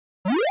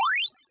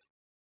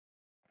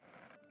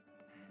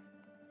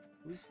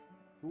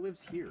Who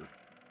lives here?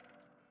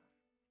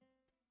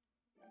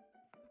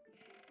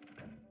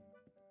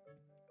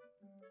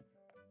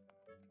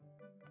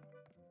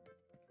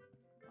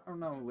 I don't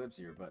know who lives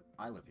here, but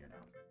I live here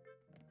now.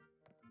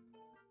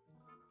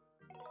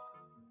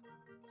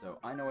 So,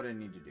 I know what I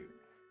need to do.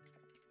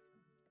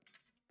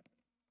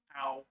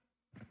 Ow.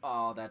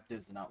 Oh, that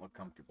does not look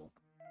comfortable.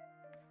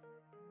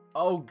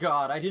 Oh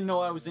god, I didn't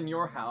know I was in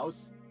your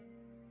house.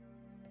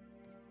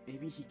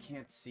 Maybe he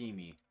can't see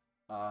me.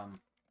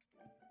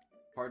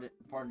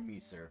 Pardon me,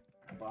 sir.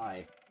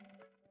 Bye.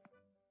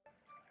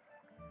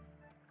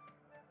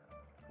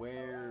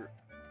 Where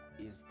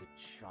is the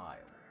child?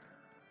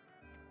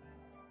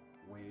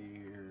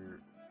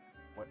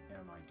 What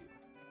am I doing?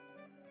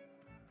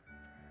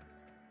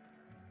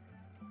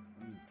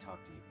 Let me talk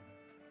to you.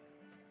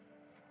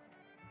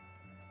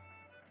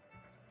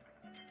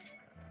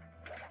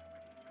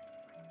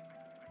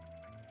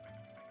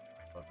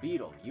 But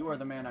Beetle, you are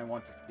the man I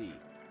want to see.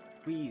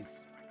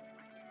 Please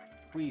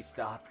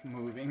stop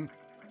moving.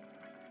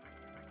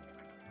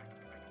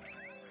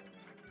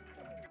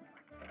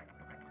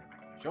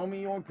 Show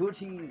me your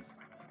goodies,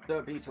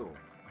 Sir Beetle.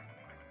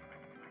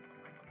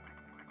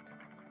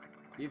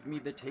 Give me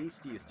the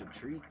tastiest of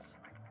treats.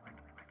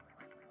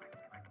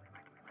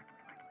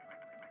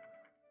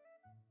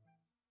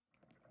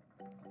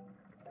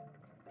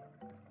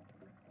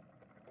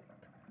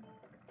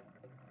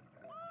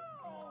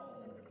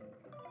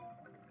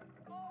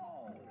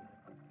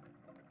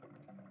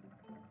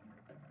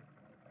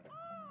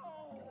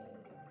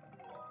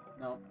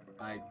 No,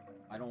 I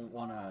don't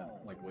want to,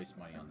 like, waste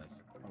money on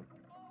this. Oh.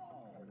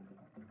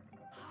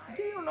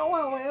 Do you know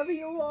how heavy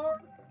you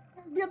are?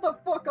 Get the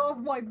fuck off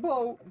my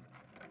boat!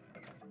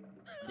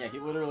 Yeah, he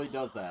literally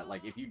does that.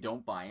 Like, if you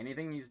don't buy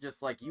anything, he's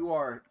just like, you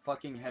are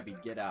fucking heavy,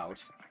 get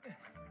out.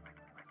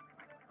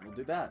 We'll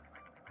do that.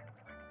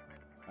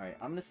 Alright,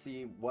 I'm gonna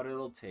see what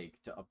it'll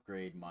take to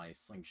upgrade my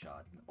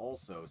slingshot, and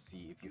also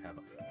see if you have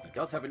a... He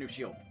does have a new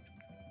shield.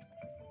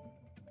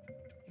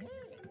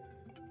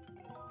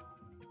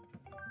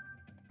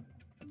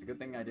 It's a good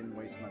thing I didn't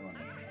waste my money.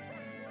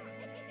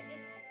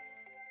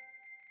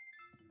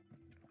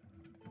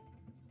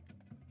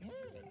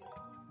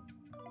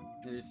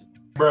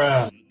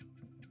 Bruh.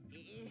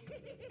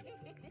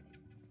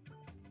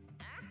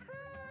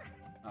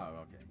 Oh,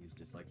 okay. He's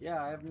just like,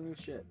 yeah, I have new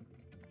shit.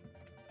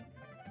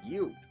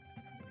 You.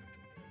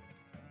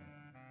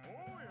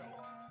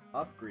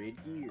 Upgrade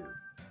gear.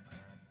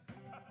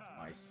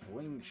 My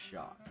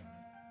slingshot.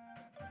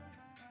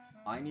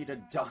 I need a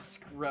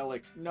dusk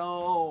relic.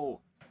 No!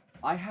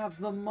 I have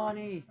the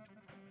money!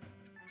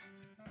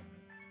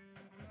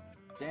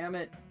 Damn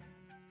it.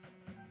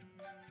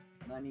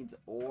 That needs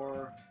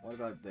ore. What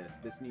about this?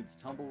 This needs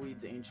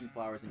tumbleweeds, ancient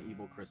flowers, and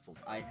evil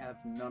crystals. I have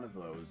none of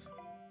those.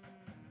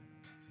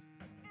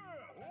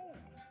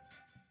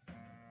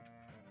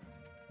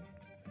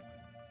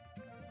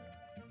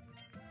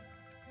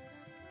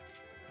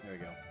 There we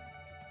go.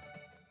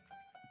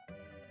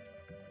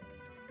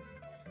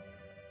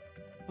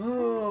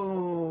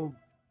 Oh!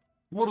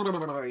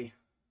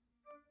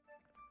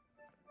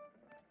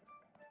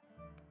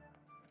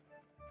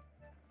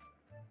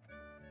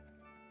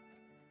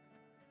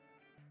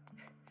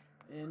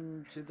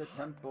 Into the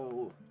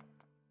temple.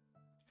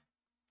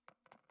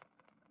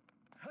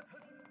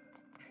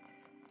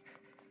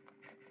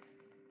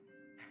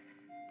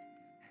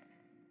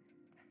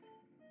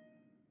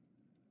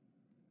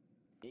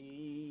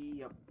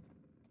 Yep.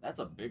 That's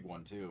a big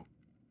one, too.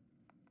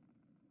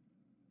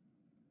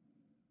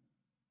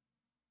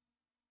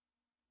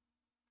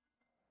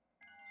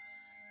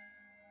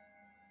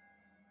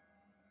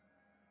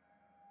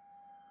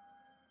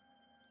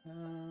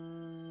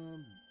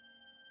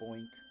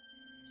 Boink.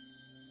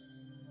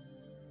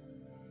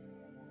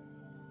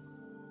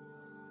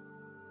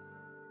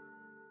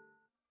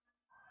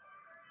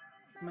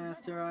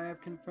 Master, I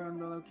have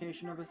confirmed the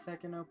location of a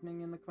second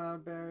opening in the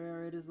cloud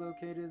barrier. It is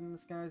located in the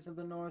skies of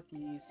the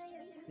northeast.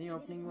 The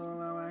opening will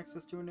allow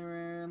access to a new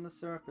area on the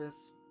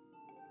surface.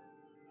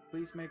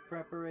 Please make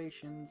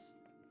preparations.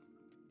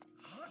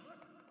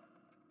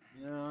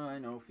 Yeah, I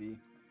know, Fee.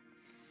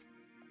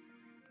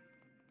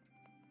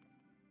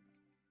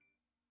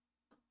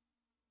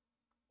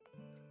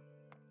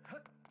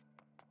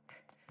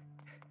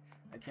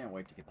 I can't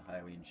wait to get the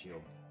Hylian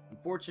shield.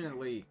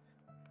 Unfortunately...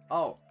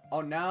 Oh,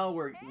 now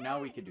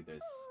we could do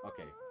this.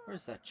 Okay,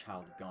 where's that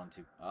child gone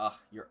to? Ugh,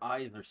 your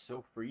eyes are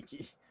so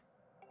freaky.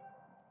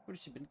 What,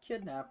 has she been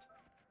kidnapped?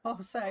 Oh,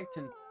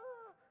 Sagton.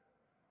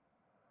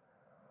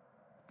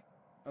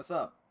 What's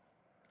up?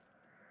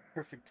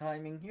 Perfect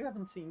timing. You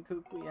haven't seen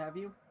Kukli, have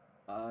you?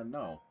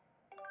 No.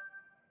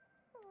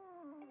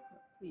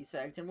 Please,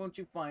 Sagton, won't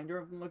you find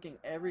her? I've been looking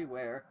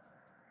everywhere.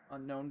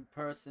 Unknown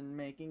person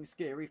making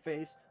scary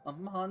face. A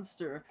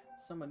monster.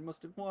 Someone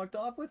must have walked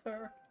off with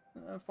her.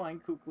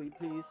 Find Kukli,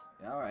 please.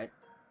 Yeah, alright.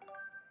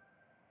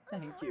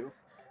 Thank you.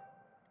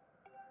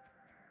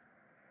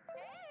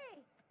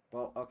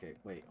 Well, okay,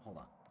 wait, hold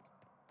on.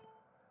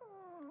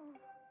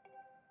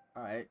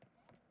 Alright.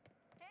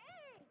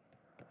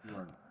 You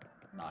are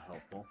not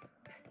helpful.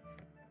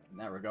 in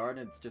that regard,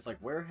 it's just like,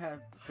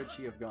 could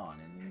she have gone?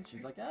 And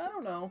she's like, I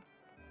don't know.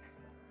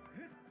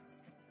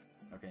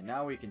 Okay,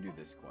 now we can do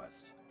this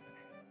quest.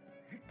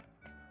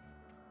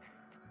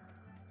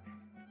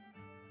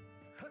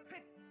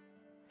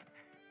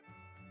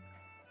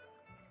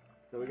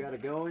 So we gotta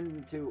go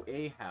into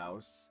a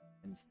house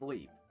and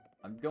sleep.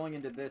 I'm going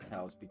into this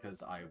house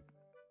because I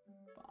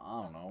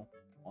don't know,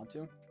 want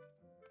to?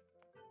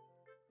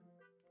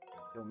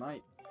 Till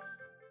night.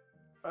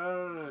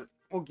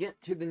 We'll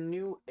get to the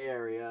new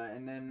area,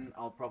 and then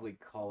I'll probably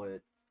call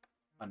it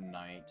a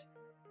night.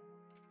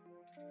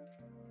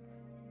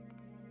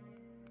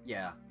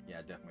 Yeah,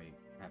 definitely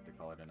have to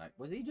call it a night.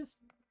 Was he just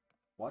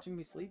watching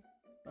me sleep?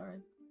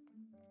 Alright.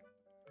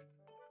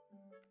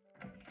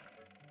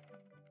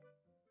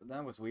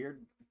 That was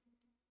weird.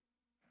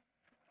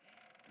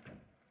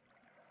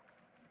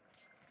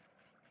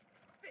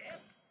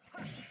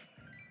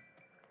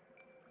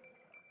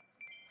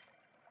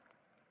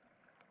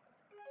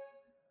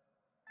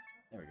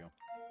 There we go.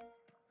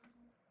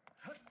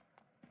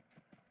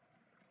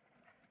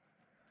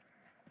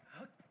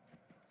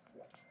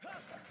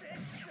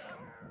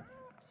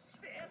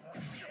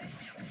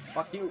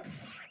 Fuck you!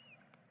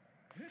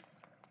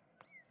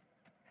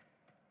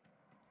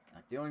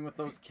 Not dealing with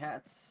those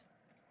cats.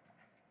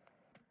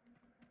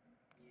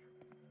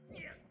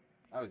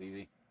 That was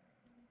easy.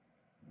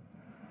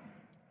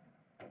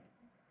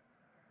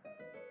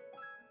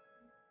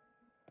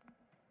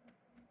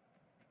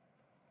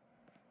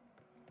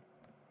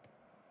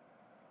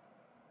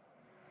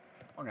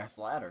 Oh, nice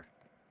ladder.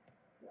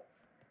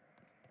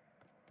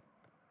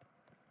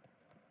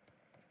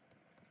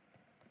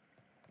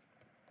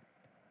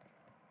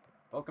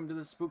 Welcome to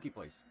the spooky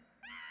place.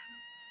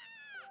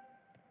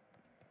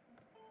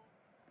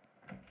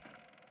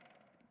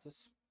 It's a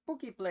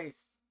spooky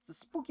place. It's a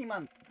spooky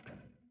month.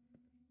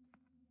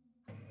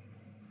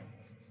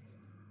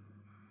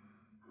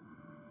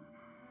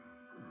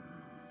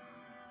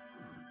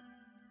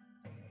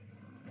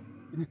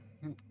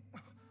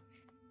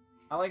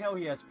 I like how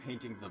he has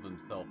paintings of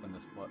himself in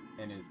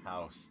his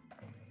house.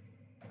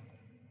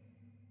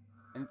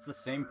 And it's the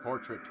same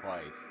portrait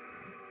twice.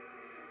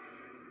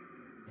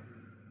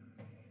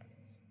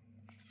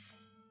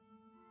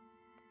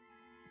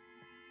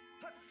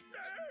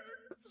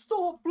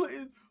 Stop,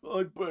 please!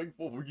 I beg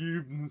for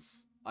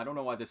forgiveness. I don't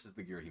know why this is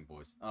the Girahim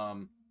voice.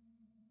 Don't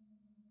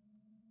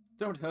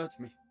hurt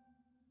me.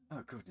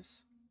 Oh,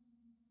 goodness.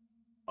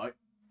 I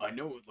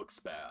know it looks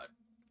bad.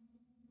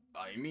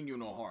 I mean you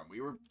no harm.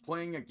 We were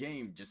playing a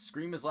game. Just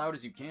scream as loud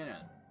as you can.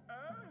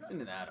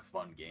 Isn't that a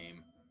fun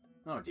game?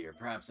 Oh dear,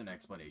 perhaps an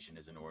explanation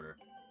is in order.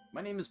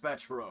 My name is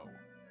Batchro,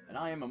 and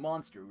I am a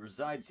monster who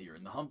resides here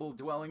in the humble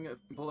dwelling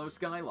below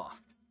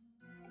Skyloft.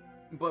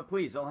 But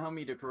please, allow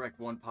me to correct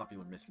one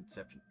popular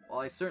misconception.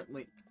 While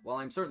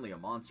I'm certainly a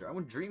monster, I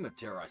wouldn't dream of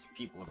terrorizing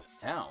people of this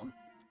town.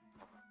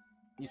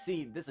 You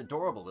see, this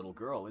adorable little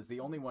girl is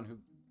the only one who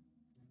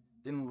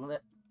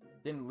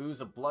didn't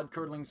lose a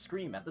blood-curdling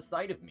scream at the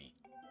sight of me.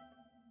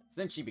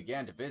 Since she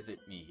began to visit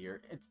me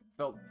here, it's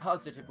felt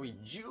positively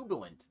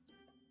jubilant.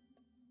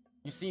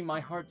 You see, my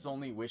heart's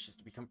only wish is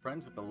to become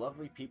friends with the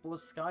lovely people of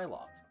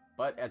Skyloft.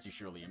 But, as you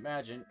surely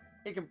imagine,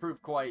 it can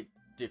prove quite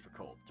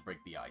difficult to break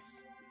the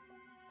ice.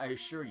 I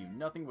assure you,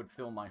 nothing would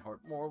fill my heart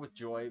more with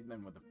joy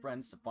than with the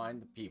friends to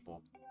find the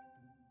people.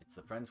 It's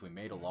the friends we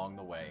made along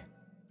the way.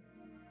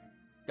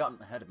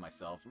 Gotten ahead of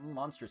myself,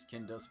 Monstrous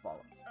Kin does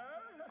follows.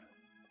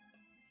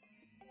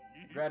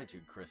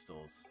 Gratitude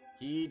crystals.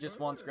 He just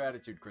wants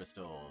gratitude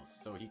crystals,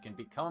 so he can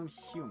become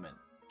human.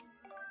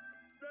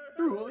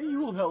 Truly, you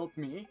will help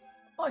me.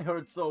 I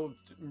heard so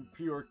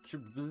pure...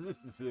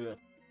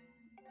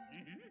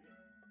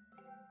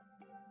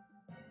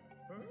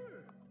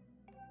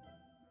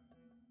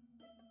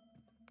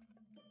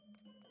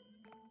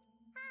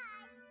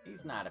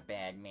 He's not a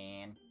bad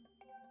man.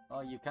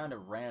 Well, you kind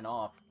of ran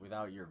off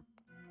without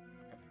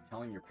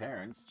telling your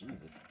parents.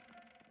 Jesus.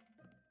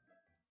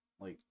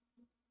 Like...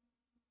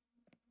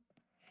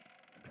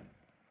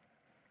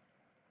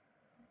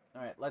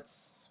 Alright,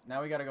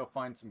 now we gotta go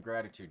find some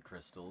gratitude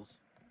crystals.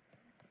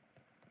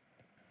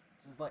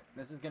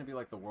 This is gonna be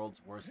like the world's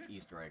worst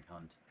Easter egg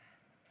hunt.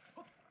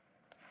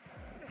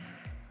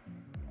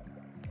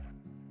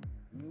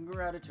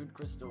 Gratitude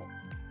crystal.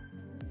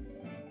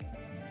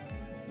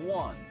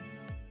 1.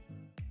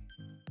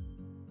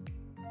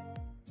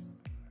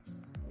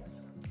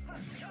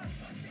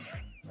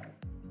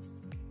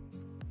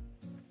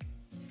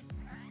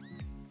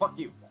 Fuck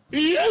you.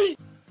 Here's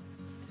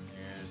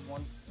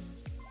 1.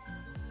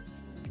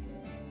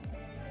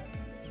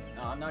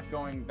 No, I'm not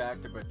going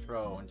back to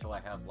Batro until I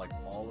have, like,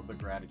 all of the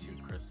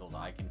gratitude crystals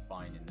I can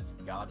find in this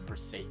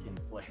godforsaken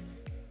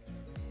place.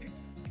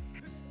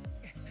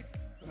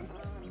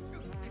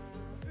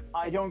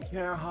 I don't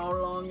care how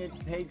long it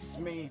takes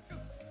me.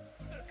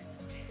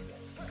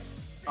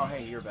 Oh,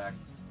 hey, you're back.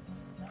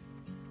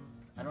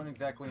 I don't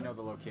exactly know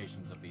the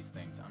locations of these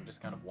things. I'm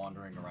just kind of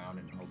wandering around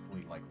and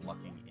hopefully, like,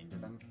 lucking into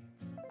them.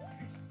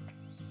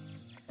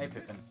 Hey,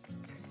 Pippin.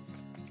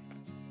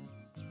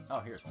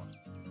 Oh, here's one.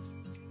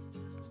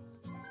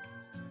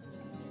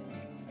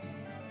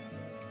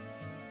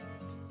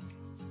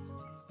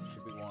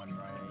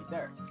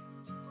 There.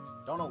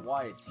 Don't know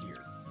why it's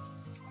here.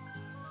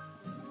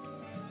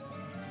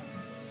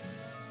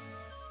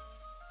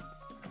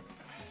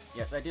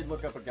 Yes, I did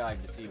look up a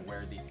guide to see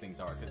where these things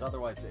are, because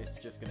otherwise it's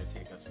just going to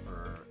take us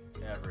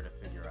forever to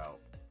figure out.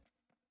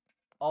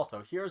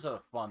 Also, here's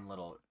a fun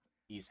little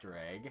Easter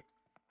egg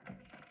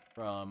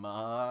from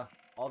all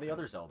the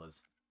other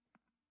Zeldas.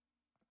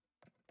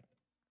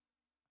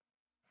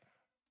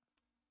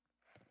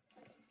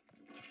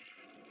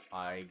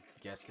 I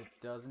guess it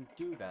doesn't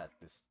do that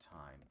this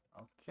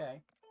time.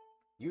 Okay.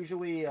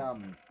 Usually,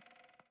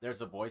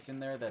 there's a voice in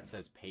there that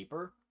says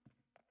paper,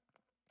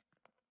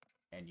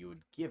 and you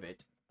would give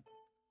it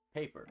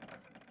paper.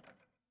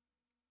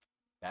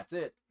 That's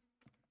it.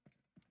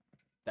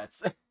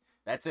 That's it.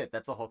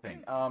 That's the whole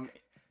thing.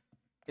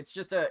 It's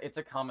just it's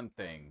a common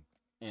thing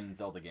in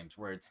Zelda games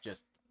where it's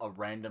just a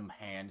random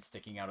hand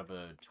sticking out of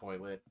a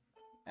toilet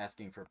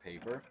asking for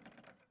paper,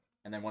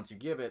 and then once you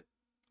give it,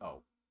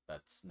 oh,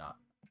 that's not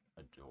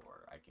a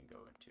door I can go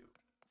into.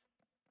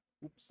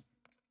 Oops.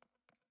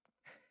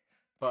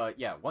 But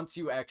yeah, once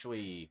you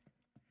actually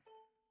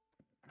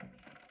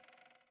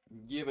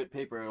give it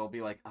paper, it'll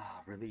be like,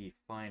 ah, relief,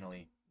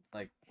 finally. It's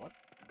like, what?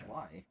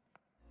 Why?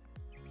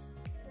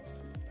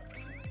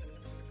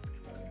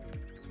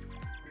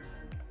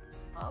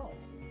 Oh,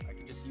 I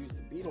could just use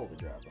the beetle to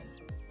grab them.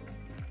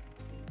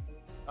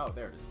 Oh,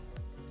 there it is.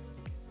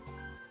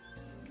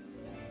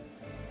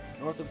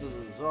 North of the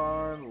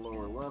Bazaar,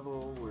 lower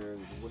level, where there's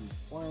wooden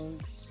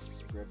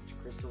planks. Gravity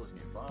crystal is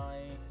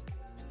nearby.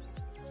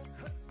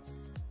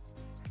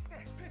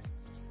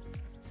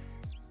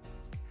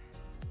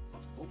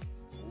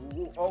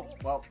 Oh,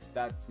 well,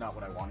 that's not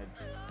what I wanted.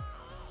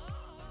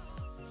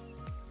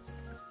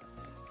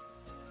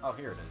 Oh,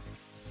 here it is.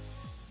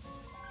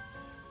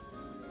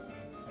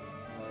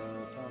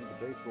 Found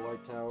the base of the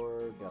light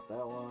tower, got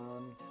that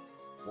one.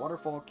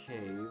 Waterfall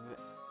cave.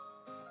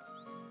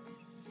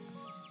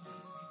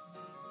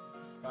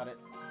 Got it.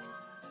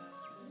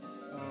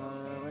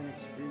 Rings,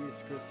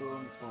 freeze, crystal,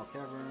 and small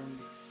cavern.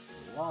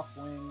 Loft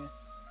wing.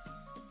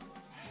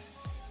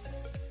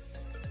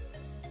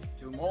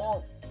 2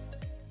 more.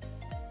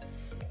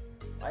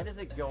 Why does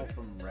it go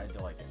from red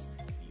to like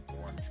a deep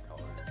orange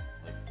color?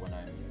 Like when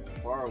I'm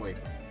far away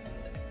from it.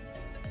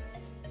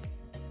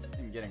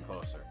 I'm getting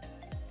closer.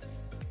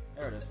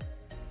 There it is.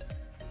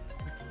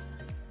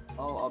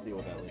 I'll deal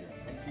with that later.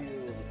 Once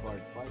you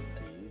required 5 of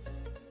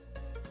these.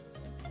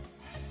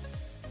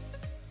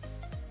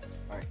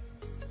 Alright.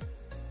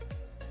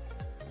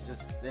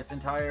 Just this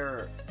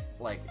entire,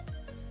 like,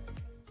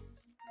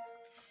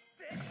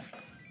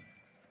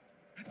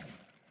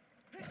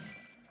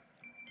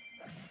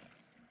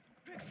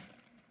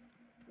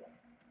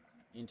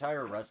 the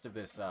entire rest of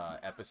this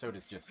episode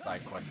is just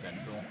side quest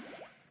central.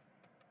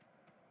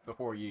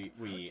 Before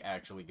we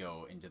actually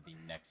go into the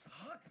next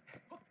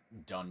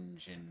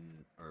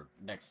dungeon or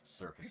next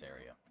surface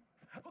area.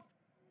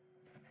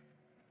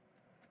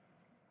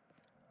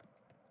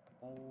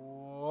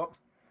 Oh.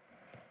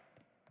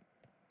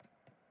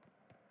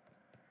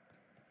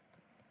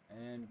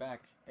 And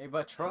back. Hey,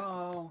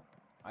 Batro!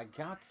 I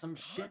got some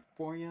shit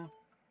for you.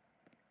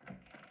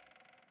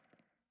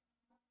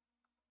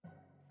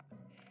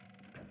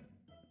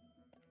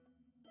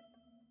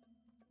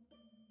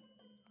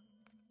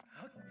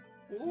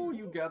 Oh,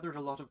 you gathered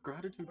a lot of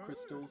gratitude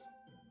crystals.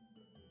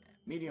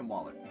 Medium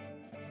wallet.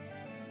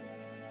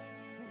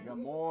 We got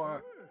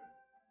more.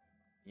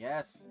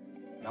 Yes.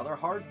 Another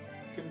heart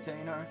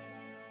container.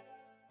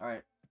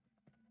 Alright.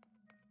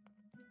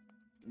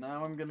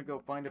 Now I'm gonna go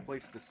find a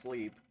place to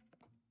sleep.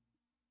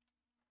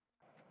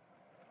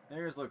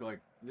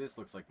 This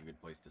looks like a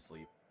good place to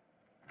sleep.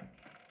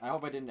 I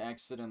hope I didn't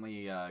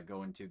accidentally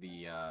go into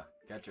the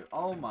catcher.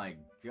 Oh my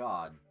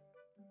god.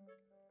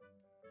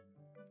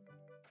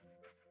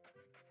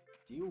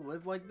 Do you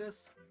live like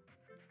this?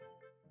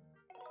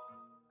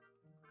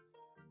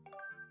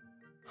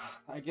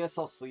 I guess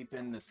I'll sleep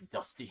in this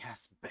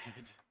dusty-ass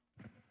bed.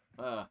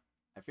 I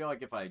feel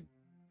like if I,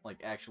 like,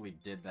 actually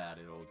did that,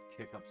 it'll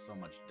kick up so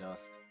much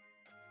dust.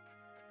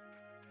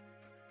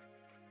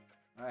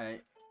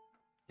 Alright.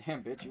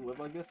 Damn, bitch, you live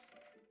like this?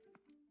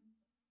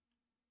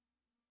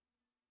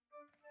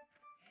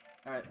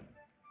 Alright.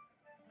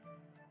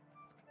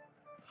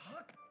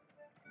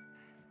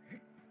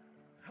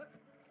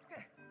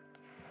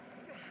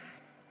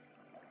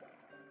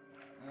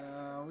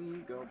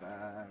 We go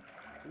back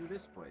to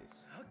this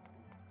place.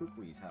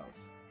 Kukli's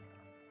house.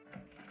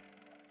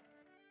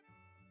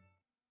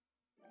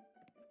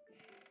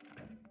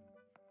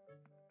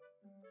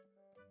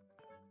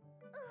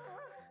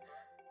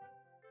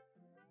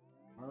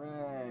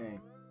 Hooray!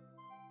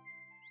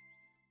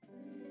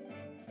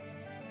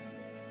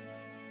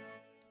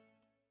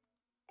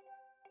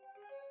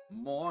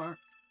 More!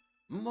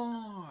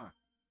 More!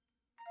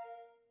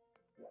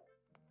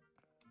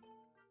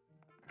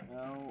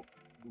 Now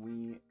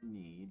we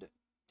need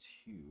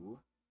to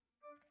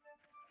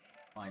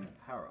find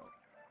Harrow.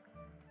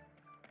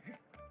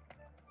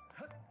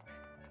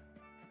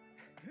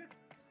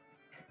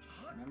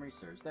 Memory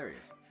serves. There he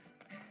is.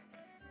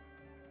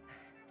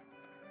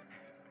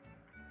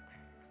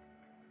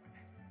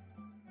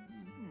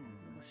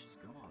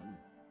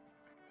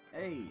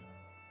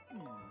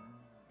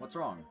 What's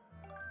wrong?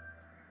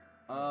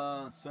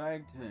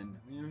 Sagton,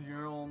 you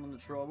hear all the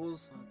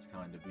troubles? That's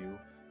kind of you.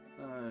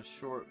 A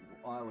short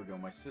while ago,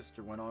 my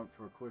sister went out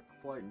for a quick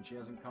flight and she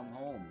hasn't come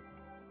home.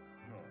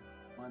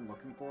 Mind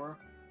looking for her?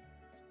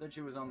 Said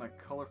she was on that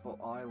colorful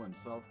island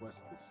southwest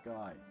of the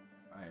sky.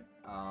 Right,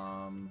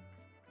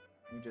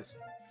 you just...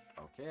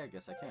 Okay, I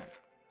guess I can't.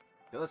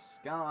 To the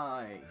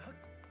sky!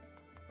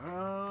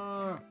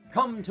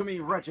 Come to me,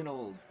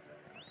 Reginald!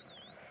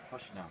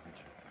 Hush now,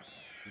 Reginald.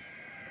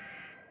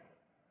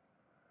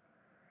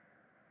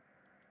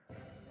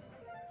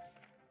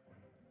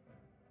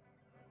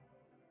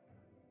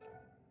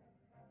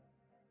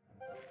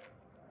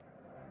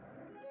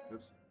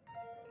 Oops.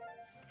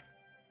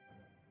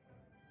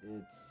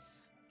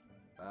 It's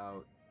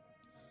about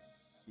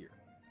here.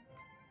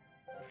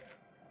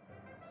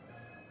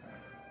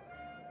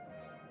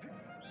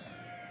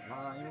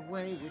 Fly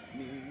away with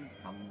me,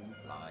 come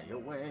fly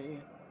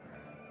away.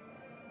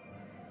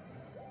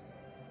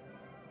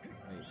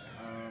 Wait,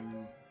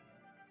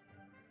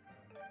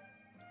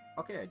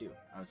 okay, I do.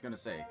 I was gonna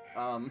say,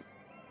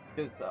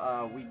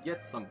 because, we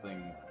get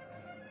something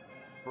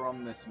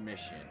from this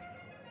mission.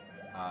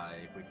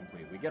 If we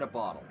complete, we get a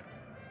bottle.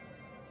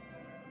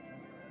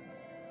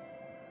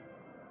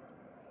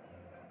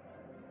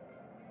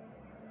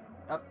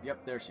 Up,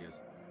 yep, there she is.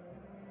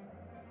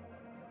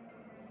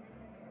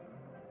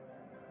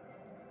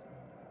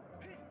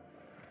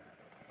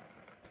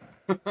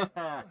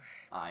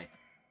 Hi.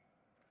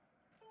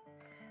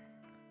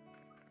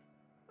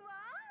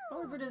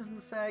 Well, if it isn't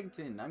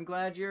Sagton, I'm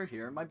glad you're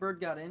here. My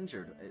bird got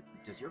injured.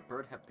 Does your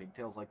bird have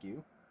pigtails like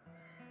you?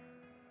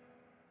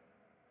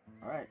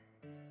 Alright.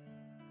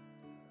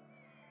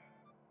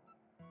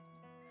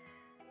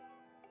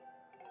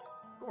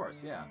 Of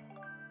course, yeah.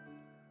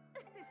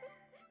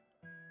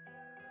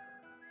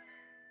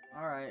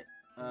 Alright,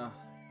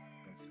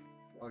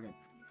 okay.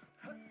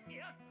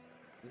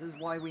 This is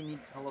why we need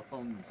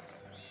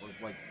telephones, or,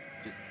 like,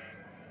 just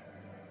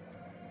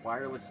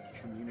wireless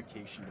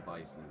communication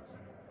devices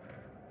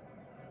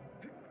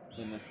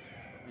in this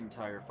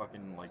entire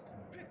fucking, like,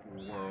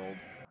 world.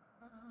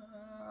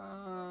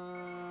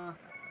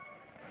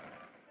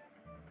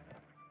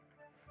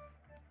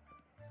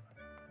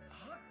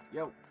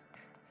 Yo!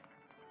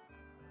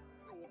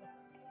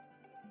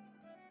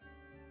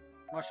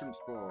 Mushroom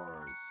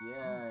spores,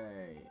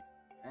 yay!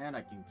 And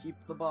I can keep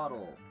the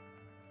bottle.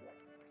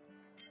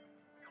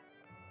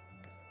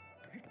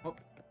 Oh.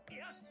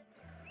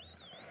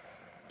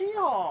 Yeah.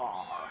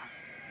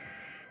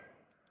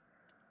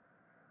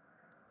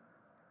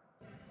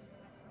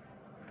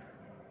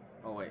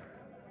 Oh wait,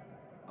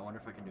 I wonder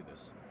if I can do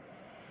this.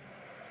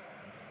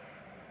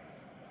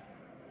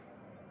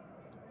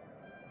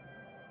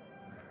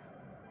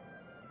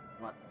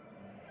 What?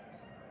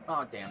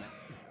 Oh, damn it.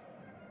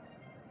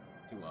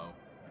 Too low.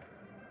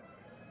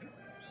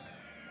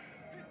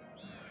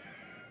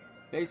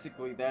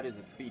 Basically, that is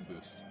a speed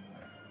boost.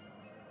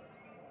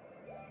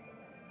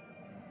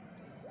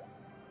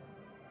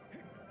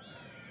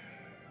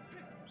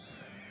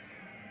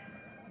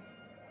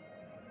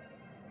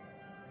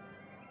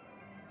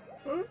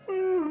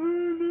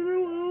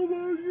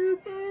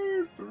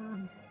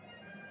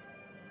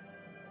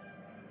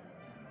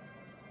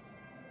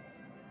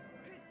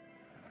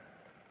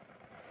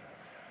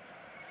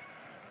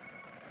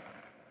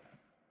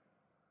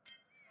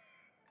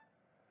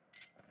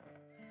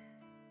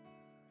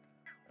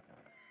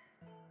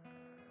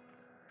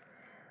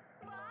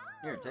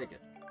 Here, take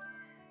it.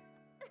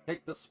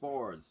 Take the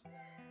spores.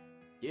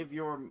 Give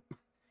your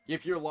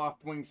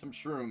Loftwing some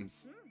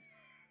shrooms.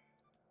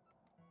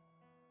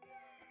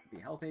 Be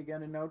healthy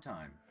again in no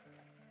time.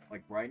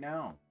 Like right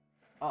now.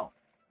 Oh.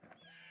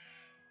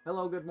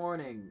 Hello, good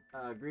morning.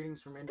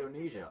 Greetings from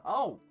Indonesia.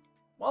 Oh!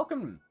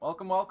 Welcome!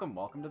 Welcome, welcome.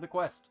 Welcome to the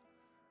quest.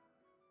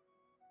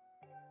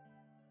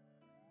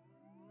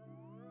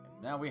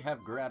 Now we have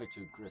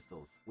gratitude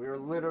crystals. We're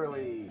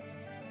literally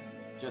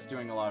just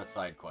doing a lot of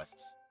side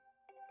quests.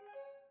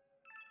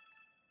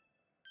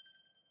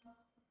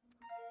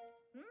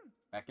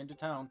 Back into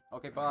town.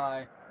 Okay,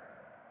 bye.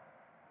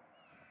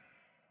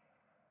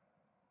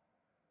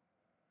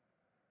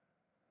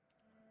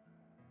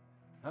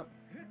 Oh.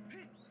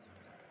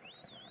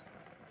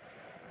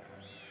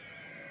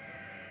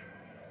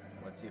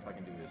 Let's see if I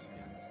can do this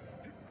again.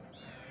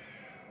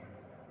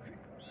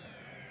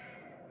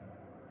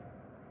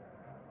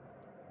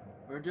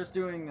 We're just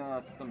doing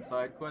some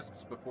side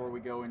quests before we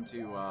go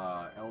into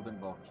Elden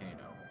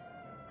Volcano.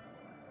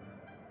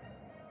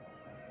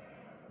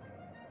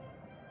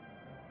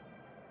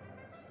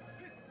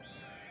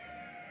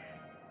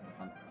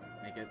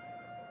 Make it.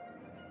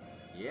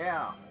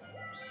 Yeah.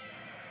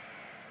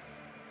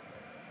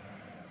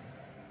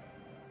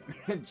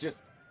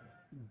 Just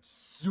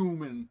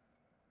zooming.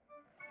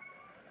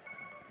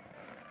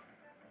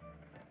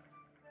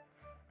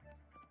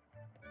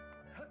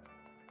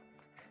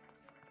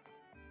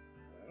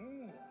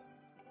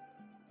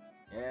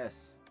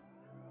 Yes.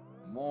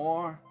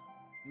 More.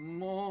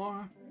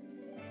 More.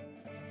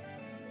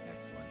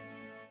 Excellent.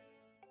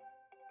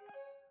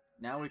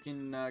 now we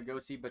can go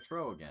see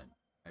Batro again,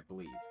 I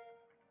believe.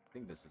 I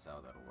think this is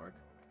how that'll work.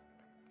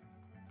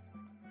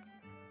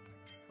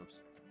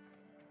 Oops.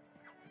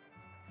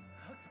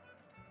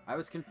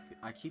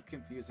 I keep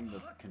confusing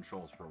the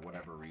controls for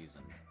whatever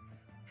reason.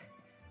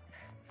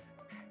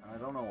 I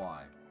don't know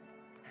why.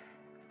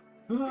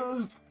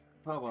 Oh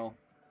well.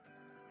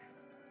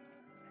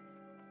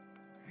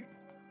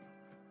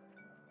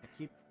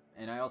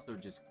 And I also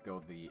just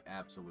go the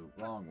absolute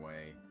wrong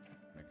way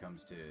when it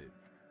comes to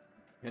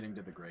heading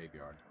to the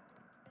graveyard.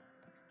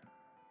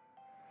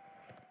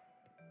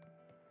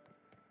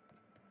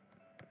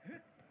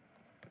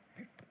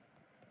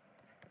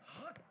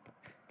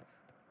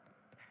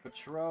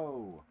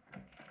 Patro!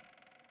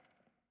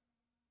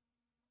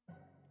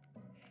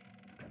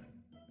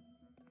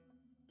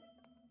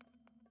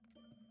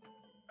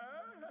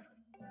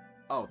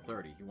 Oh,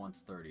 30. He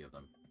wants 30 of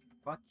them.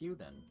 Fuck you,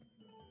 then.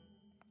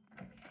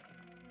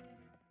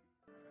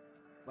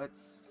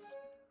 Let's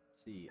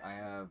see. I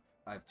have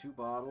 2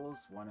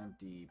 bottles, 1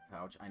 empty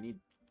pouch. I need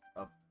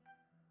a... Let's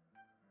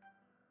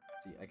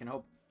see. I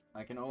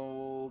can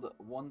hold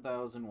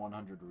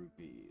 1,100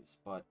 rupees,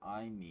 but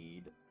I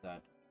need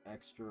that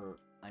extra...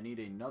 I need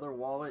another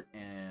wallet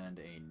and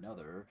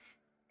another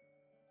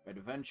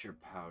adventure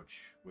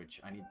pouch, which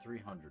I need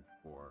 300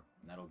 for,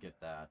 and that'll get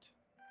that.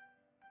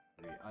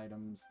 3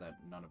 items, that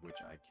none of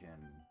which I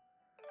can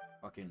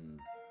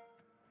fucking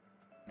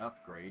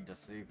upgrade to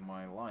save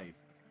my life.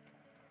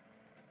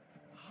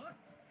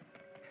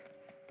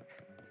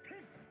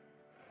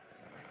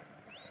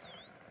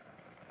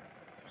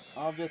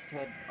 I'll head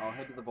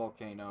to the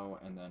volcano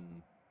and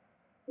then...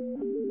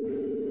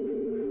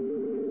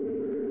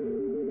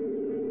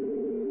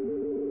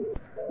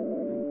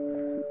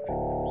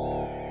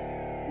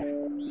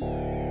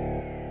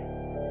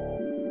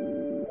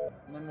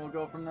 And then we'll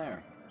go from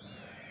there.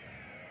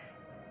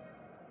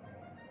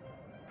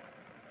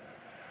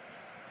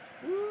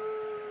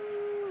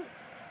 Woo!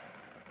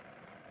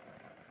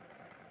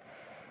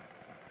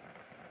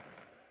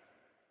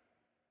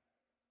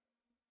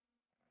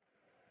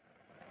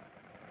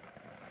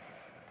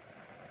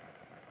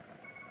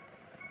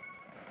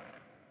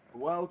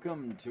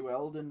 Welcome to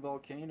Elden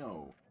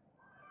Volcano.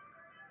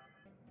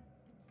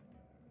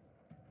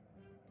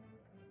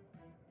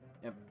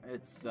 Yep,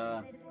 it's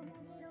lava.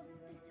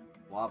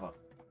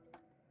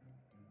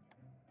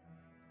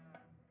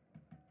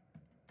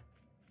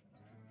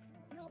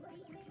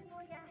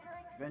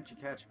 Prevent you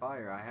catch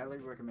fire, I highly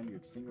recommend you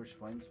extinguish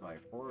flames by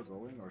forward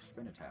rolling or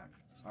spin attack.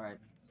 Alright.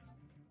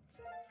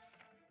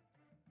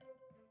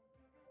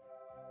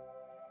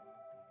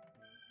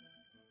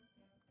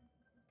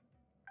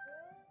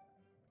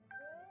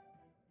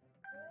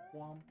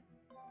 Womp.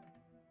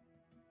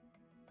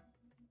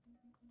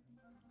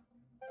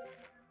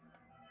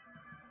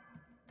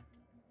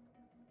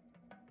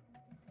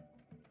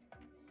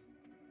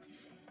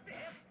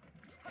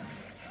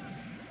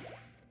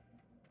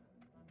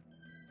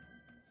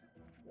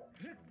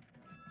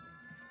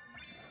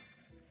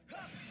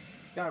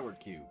 Skyward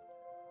Cube.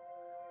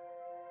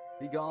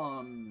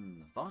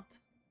 Begone, thought.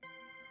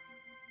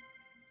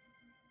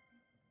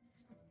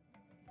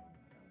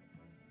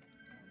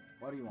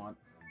 What do you want?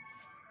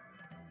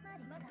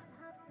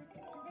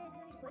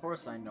 Of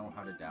course I know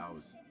how to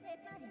douse.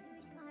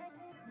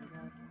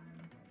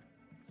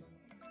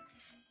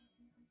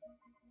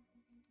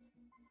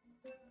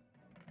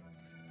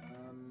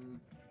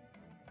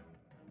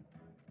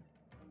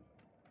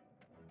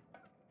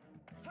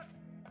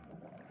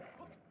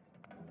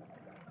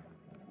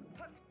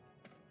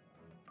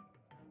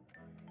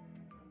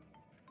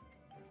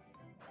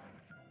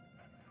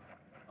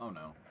 Oh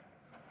no.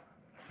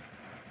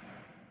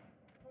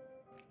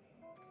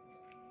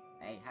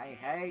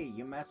 Hey,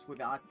 you mess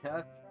with our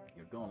tuck,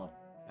 you're gonna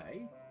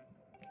pay?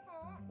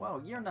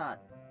 Well, you're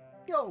not.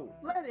 Yo,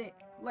 let,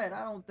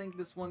 I don't think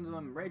this one's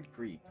on red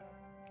creep.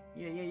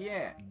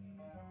 Yeah.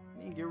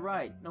 I think you're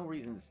right. No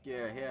reason to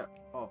scare the hair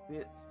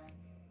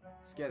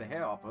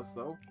off us,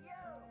 though.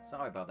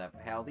 Sorry about that,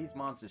 pal. These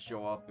monsters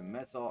show up and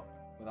mess up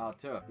with our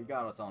turf. You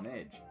got us on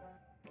edge.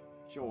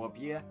 Show up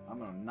here, I'm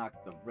gonna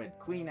knock the red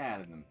clean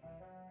out of them.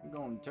 I'm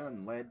going to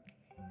turn lead.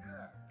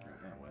 Yeah,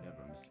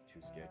 whatever, Mr.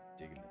 Too Scared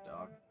to dig in the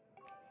dark.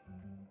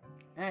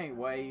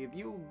 Anyway, if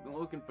you're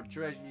looking for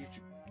treasure, you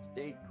should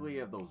stay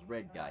clear of those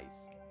red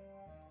guys.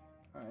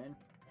 Alright.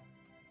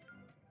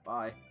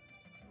 Bye.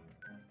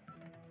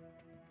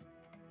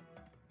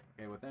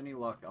 Okay, with any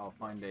luck, I'll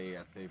find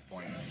a save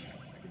point.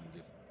 I can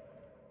just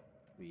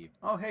leave.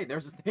 Oh, hey,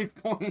 there's a save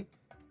point!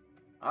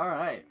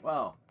 Alright,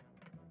 well.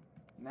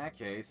 In that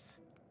case,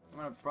 I'm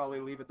gonna probably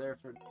leave it there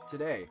for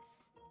today.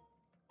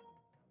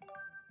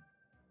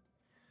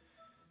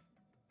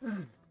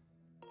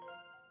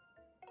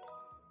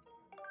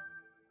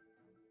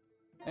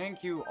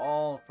 Thank you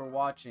all for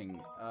watching.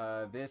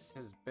 This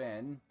has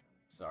been...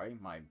 Sorry,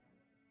 my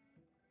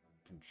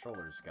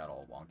controllers got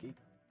all wonky.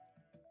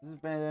 This has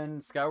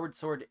been Skyward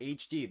Sword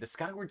HD. The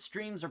Skyward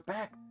streams are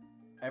back,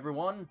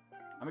 everyone.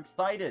 I'm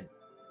excited.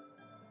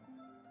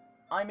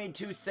 I made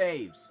 2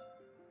 saves.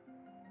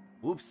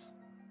 Whoops.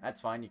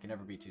 That's fine, you can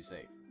never be too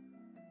safe.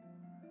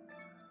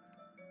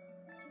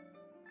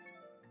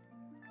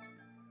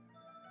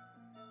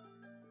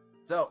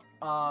 So,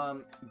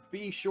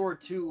 be sure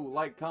to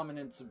like, comment,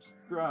 and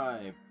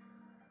subscribe.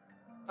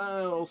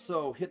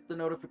 Also, hit the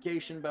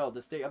notification bell to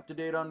stay up to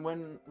date on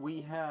when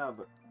we have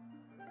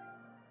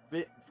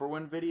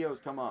when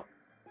videos come up.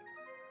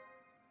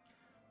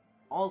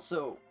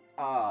 Also,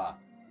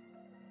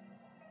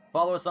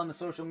 follow us on the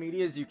social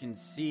medias. You can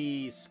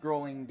see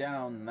scrolling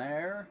down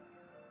there.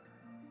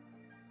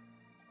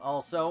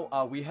 Also,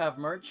 we have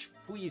merch.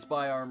 Please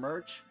buy our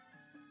merch.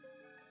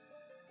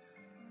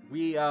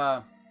 We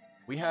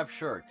have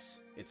shirts.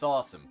 It's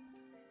awesome.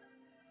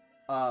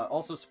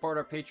 Also support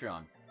our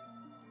Patreon.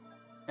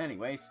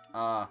 Anyways,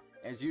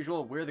 as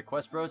usual, we're the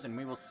Quest Bros, and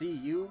we will see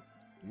you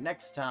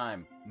next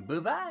time.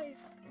 Bye-bye!